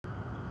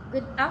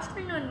Good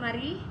afternoon,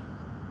 Marie.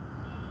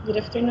 Good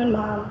afternoon,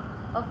 ma'am.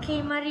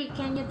 Okay, Marie,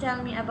 can you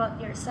tell me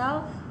about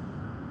yourself?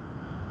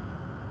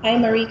 I'm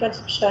Marie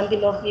Concepcion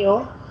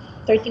Diluvio,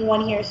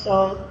 31 years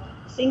old,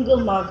 single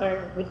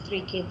mother with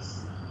 3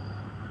 kids.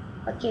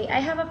 Okay,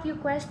 I have a few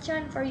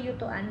questions for you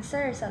to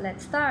answer, so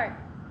let's start.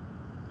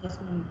 Yes,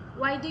 ma'am.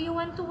 Why do you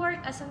want to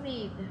work as a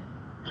maid?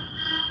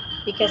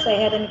 Because I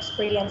had an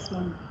experience,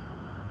 ma'am.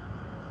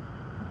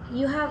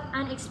 You have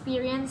an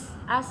experience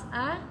as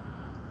a...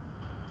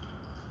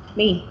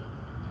 Me.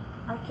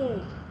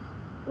 Okay.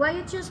 Why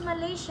you choose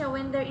Malaysia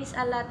when there is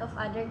a lot of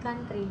other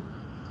country?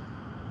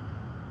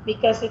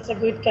 Because it's a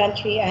good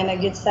country and a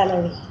good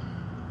salary.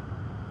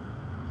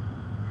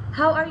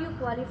 How are you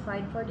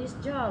qualified for this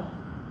job?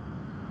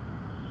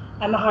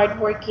 I'm a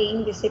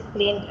hardworking,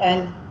 disciplined,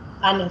 and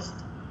honest.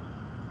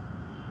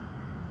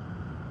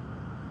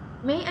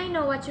 May I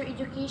know what your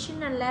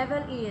educational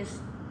level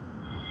is?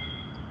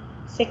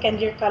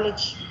 Second year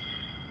college,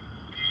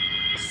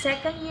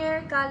 Second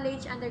year,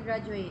 college,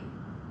 undergraduate.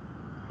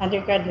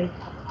 undergraduate.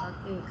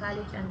 Okay,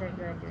 college,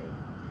 undergraduate.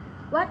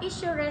 What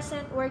is your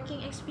recent working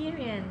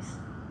experience?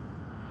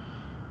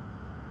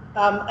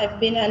 I've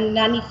been a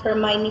nanny for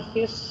my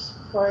nephews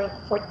for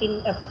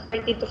 13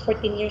 to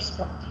 14 years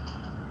po.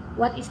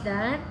 What is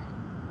that?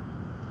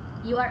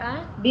 You are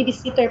a?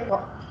 Babysitter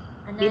po.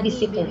 A nanny,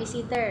 Babysitter.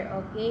 babysitter.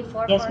 Okay,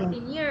 for Yes, ma'am.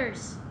 14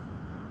 years.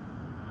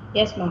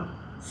 Yes, ma'am.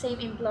 Same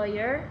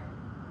employer?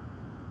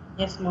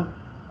 Yes, ma'am.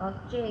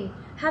 Okay.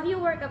 Have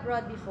you worked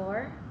abroad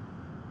before?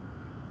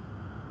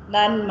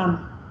 None,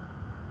 ma'am.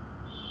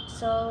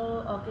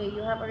 So, okay,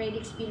 you have already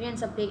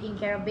experience of taking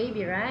care of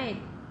baby, right?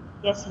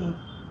 Yes, ma'am.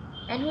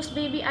 And whose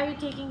baby are you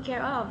taking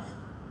care of?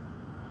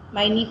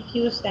 My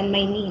nephews and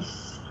my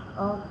niece.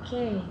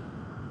 Okay.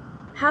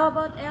 How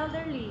about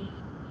elderly?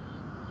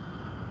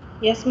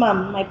 Yes,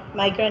 ma'am.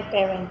 My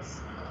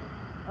grandparents.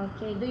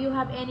 Okay. Do you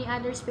have any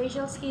other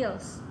special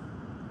skills?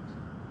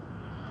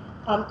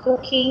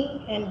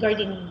 Cooking and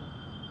gardening.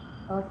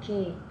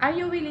 Okay. Are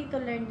you willing to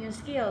learn new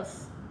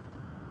skills?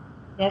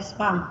 Yes,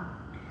 ma'am.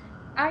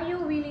 Are you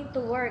willing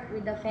to work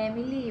with a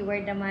family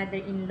where the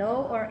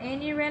mother-in-law or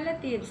any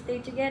relatives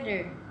stay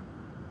together?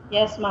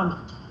 Yes,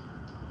 ma'am.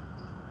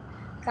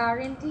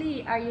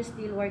 Currently, are you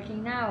still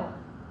working now?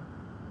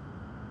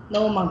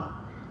 No, ma'am.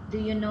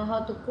 Do you know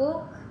how to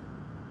cook?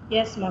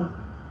 Yes, ma'am.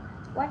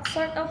 What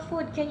sort of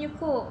food can you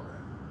cook?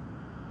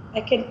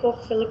 I can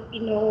cook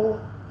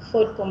Filipino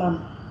food po, ma'am.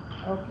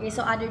 Okay,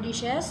 so other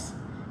dishes?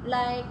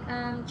 Like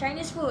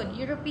Chinese food,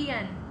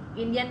 European,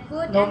 Indian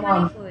food, No, and Malay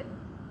ma'am. food.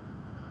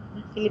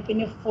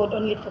 Filipino food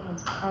only po, ma'am.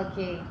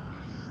 Okay.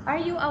 Are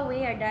you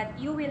aware that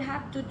you will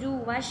have to do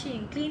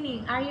washing,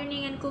 cleaning,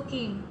 ironing, and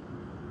cooking?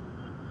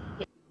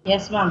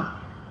 Yes, ma'am.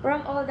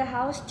 From all the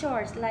house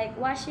chores like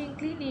washing,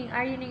 cleaning,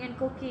 ironing, and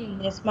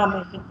cooking. Yes, ma'am.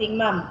 Everything,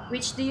 ma'am.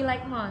 Which do you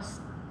like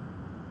most?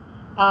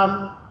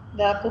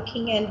 The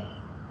cooking and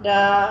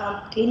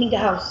the cleaning the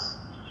house.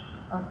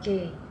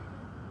 Okay.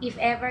 If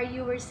ever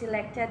you were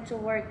selected to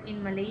work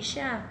in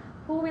Malaysia,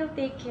 who will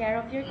take care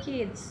of your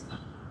kids?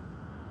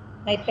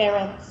 My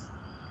parents.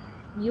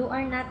 You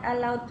are not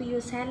allowed to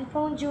use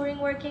handphone during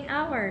working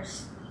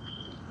hours.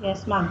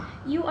 Yes, ma'am.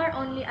 You are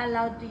only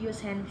allowed to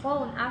use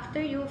handphone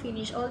after you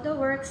finish all the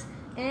works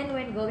and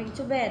when going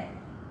to bed.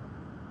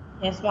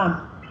 Yes,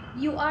 ma'am.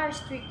 You are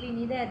strictly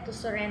needed to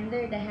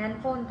surrender the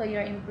handphone to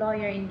your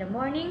employer in the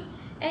morning,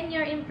 and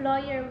your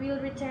employer will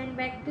return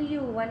back to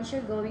you once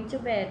you're going to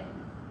bed.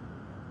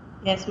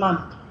 Yes,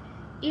 ma'am.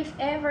 If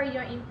ever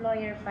your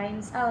employer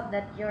finds out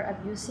that you're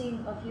abusing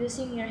of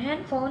using your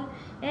handphone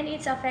and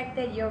it's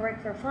affected your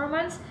work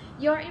performance,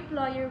 your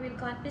employer will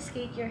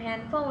confiscate your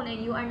handphone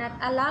and you are not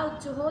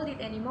allowed to hold it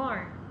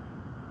anymore.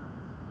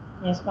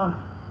 Yes, ma'am.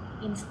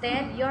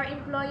 Instead, your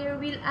employer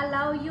will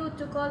allow you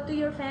to call to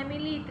your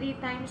family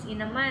 3 times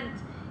in a month.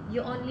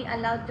 You only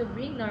allowed to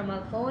bring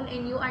normal phone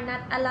and you are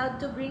not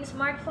allowed to bring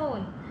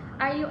smartphone.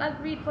 Are you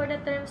agreed for the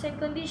terms and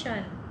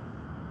condition?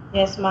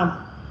 Yes,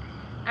 ma'am.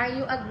 Are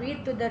you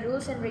agreed to the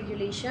rules and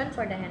regulation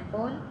for the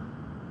handphone?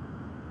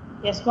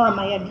 Yes,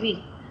 ma'am. I agree.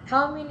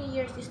 How many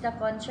years is the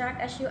contract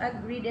as you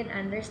agreed and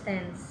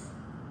understands?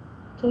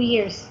 2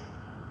 years.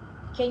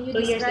 Can you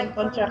 2 years in describe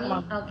for contract, me?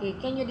 ma'am. Okay,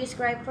 can you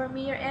describe for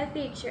me your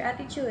ethics, your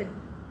attitude?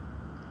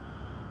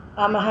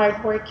 I'm a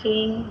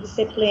hardworking,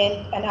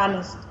 disciplined, and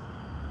honest.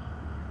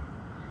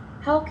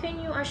 How can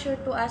you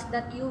assure to us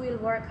that you will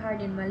work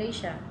hard in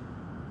Malaysia?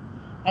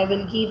 I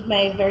will give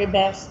my very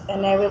best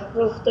and I will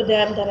prove to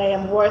them that I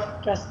am worth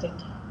trusted.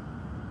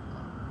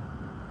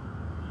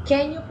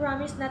 Can you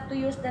promise not to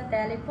use the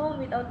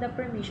telephone without the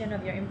permission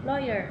of your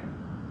employer?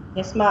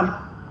 Yes, ma'am.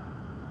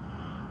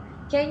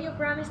 Can you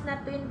promise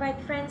not to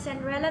invite friends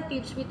and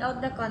relatives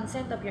without the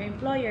consent of your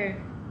employer?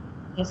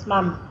 Yes,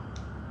 ma'am.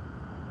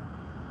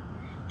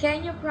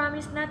 Can you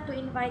promise not to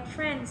invite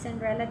friends and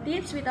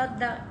relatives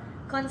without the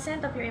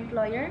consent of your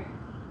employer?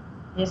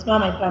 Yes,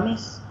 ma'am. I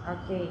promise.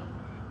 Okay.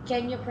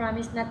 Can you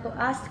promise not to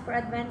ask for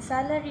advance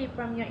salary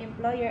from your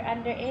employer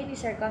under any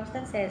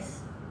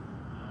circumstances?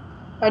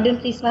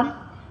 Pardon, please, ma'am.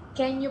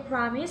 Can you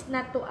promise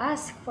not to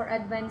ask for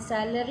advance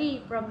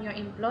salary from your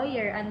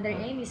employer under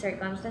any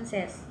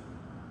circumstances?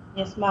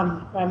 Yes,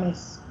 ma'am. I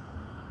promise.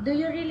 Do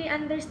you really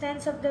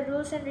understand of the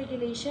rules and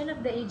regulation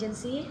of the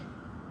agency?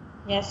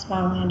 Yes,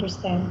 ma'am. I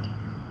understand.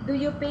 Do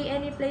you pay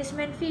any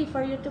placement fee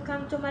for you to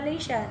come to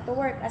Malaysia to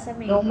work as a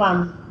No, maid? ma'am.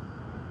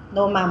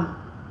 No, ma'am.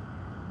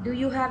 Do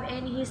you have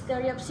any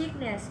history of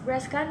sickness,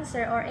 breast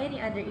cancer, or any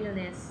other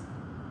illness?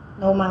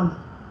 No, ma'am.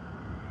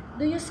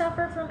 Do you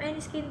suffer from any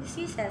skin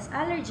diseases,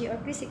 allergy, or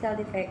physical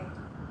defect?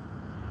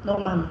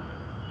 No, ma'am.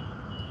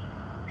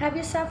 Have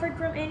you suffered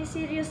from any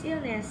serious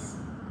illness?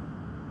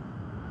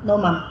 No,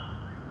 ma'am.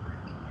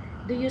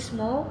 Do you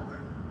smoke?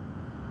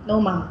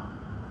 No, ma'am.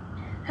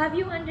 Have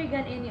you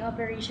undergone any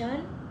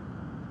operation?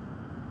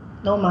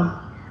 No, ma'am.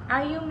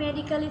 Are you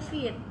medically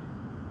fit?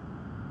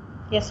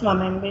 Yes,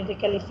 ma'am. I'm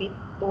medically fit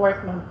to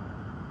work, ma'am.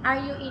 Are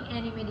you in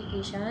any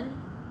medication?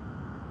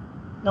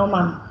 No,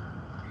 ma'am.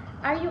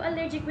 Are you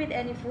allergic with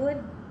any food?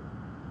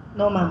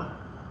 No, ma'am.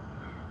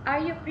 Are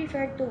you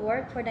preferred to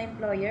work for the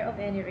employer of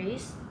any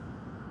race?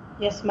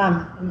 Yes,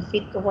 ma'am. I'm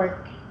fit to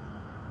work.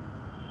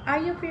 Are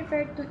you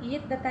preferred to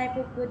eat the type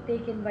of food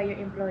taken by your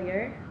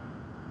employer?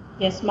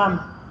 Yes, ma'am.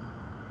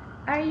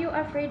 Are you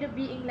afraid of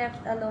being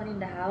left alone in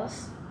the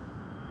house?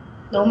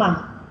 No,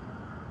 ma'am.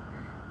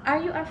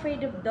 Are you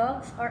afraid of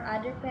dogs or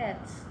other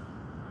pets?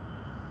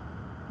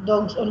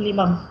 Dogs only,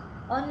 ma'am.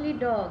 Only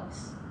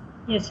dogs.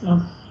 Yes,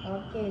 ma'am.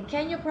 Okay.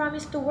 Can you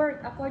promise to work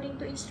according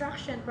to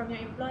instruction from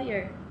your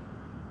employer?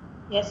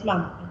 Yes,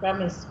 ma'am. I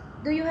promise.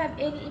 Do you have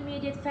any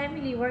immediate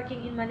family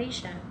working in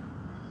Malaysia?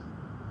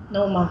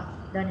 No, ma'am.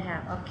 Don't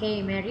have.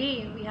 Okay,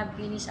 Mary, we have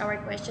finished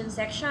our question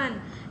section.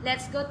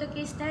 Let's go to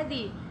case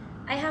study.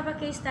 I have a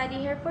case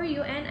study here for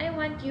you and I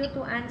want you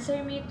to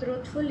answer me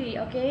truthfully,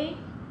 okay?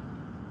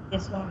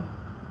 Yes, ma'am.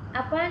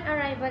 Upon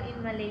arrival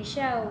in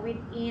Malaysia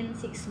within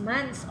 6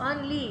 months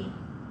only,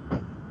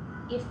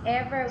 if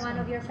ever one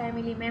of your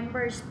family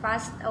members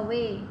passed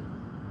away,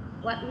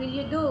 what will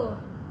you do?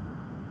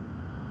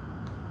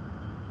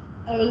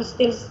 I will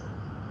still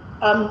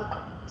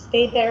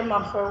stay there,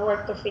 ma'am, for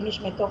work to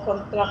finish my 2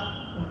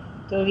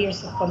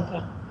 years of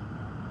contract.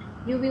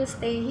 You will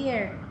stay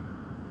here.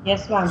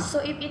 Yes, ma'am. So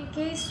if in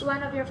case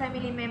one of your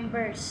family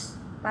members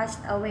passed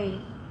away,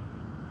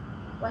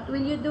 what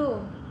will you do?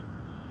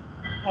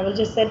 I will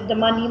just send the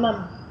money,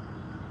 ma'am.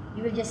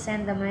 You will just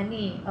send the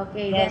money.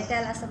 Okay, Yes.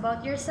 then tell us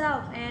about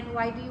yourself and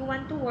why do you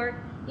want to work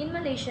in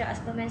Malaysia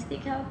as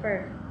domestic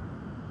helper?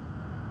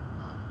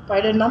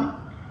 Pardon, ma'am?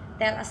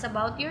 Tell us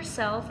about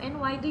yourself and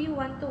why do you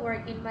want to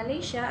work in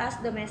Malaysia as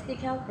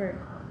domestic helper?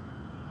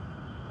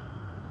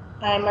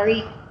 I'm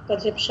Marie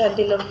Concepcion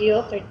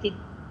Diluvio,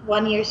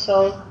 31 years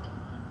old,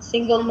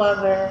 single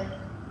mother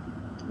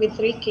with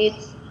 3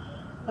 kids.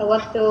 I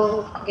want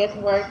to get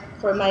work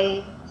for my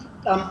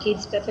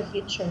kids' better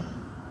future.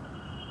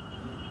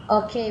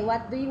 Okay,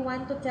 what do you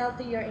want to tell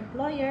to your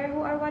employer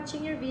who are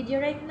watching your video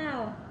right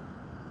now?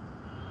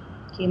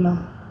 Okay,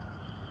 ma'am.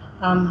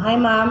 Hi,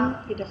 ma'am.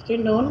 Good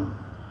afternoon.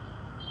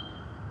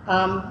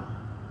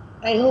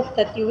 I hope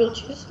that you will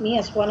choose me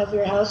as one of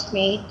your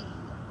housemates,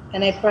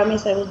 and I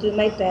promise I will do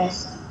my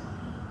best,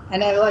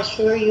 and I will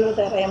assure you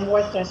that I am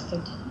worth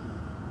trusted.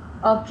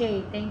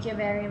 Okay, thank you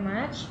very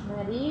much,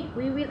 Marie.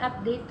 We will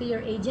update to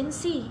your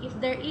agency if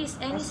there is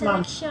any Yes,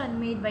 ma'am.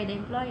 selection made by the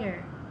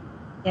employer.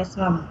 Yes,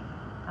 ma'am.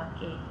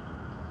 Okay.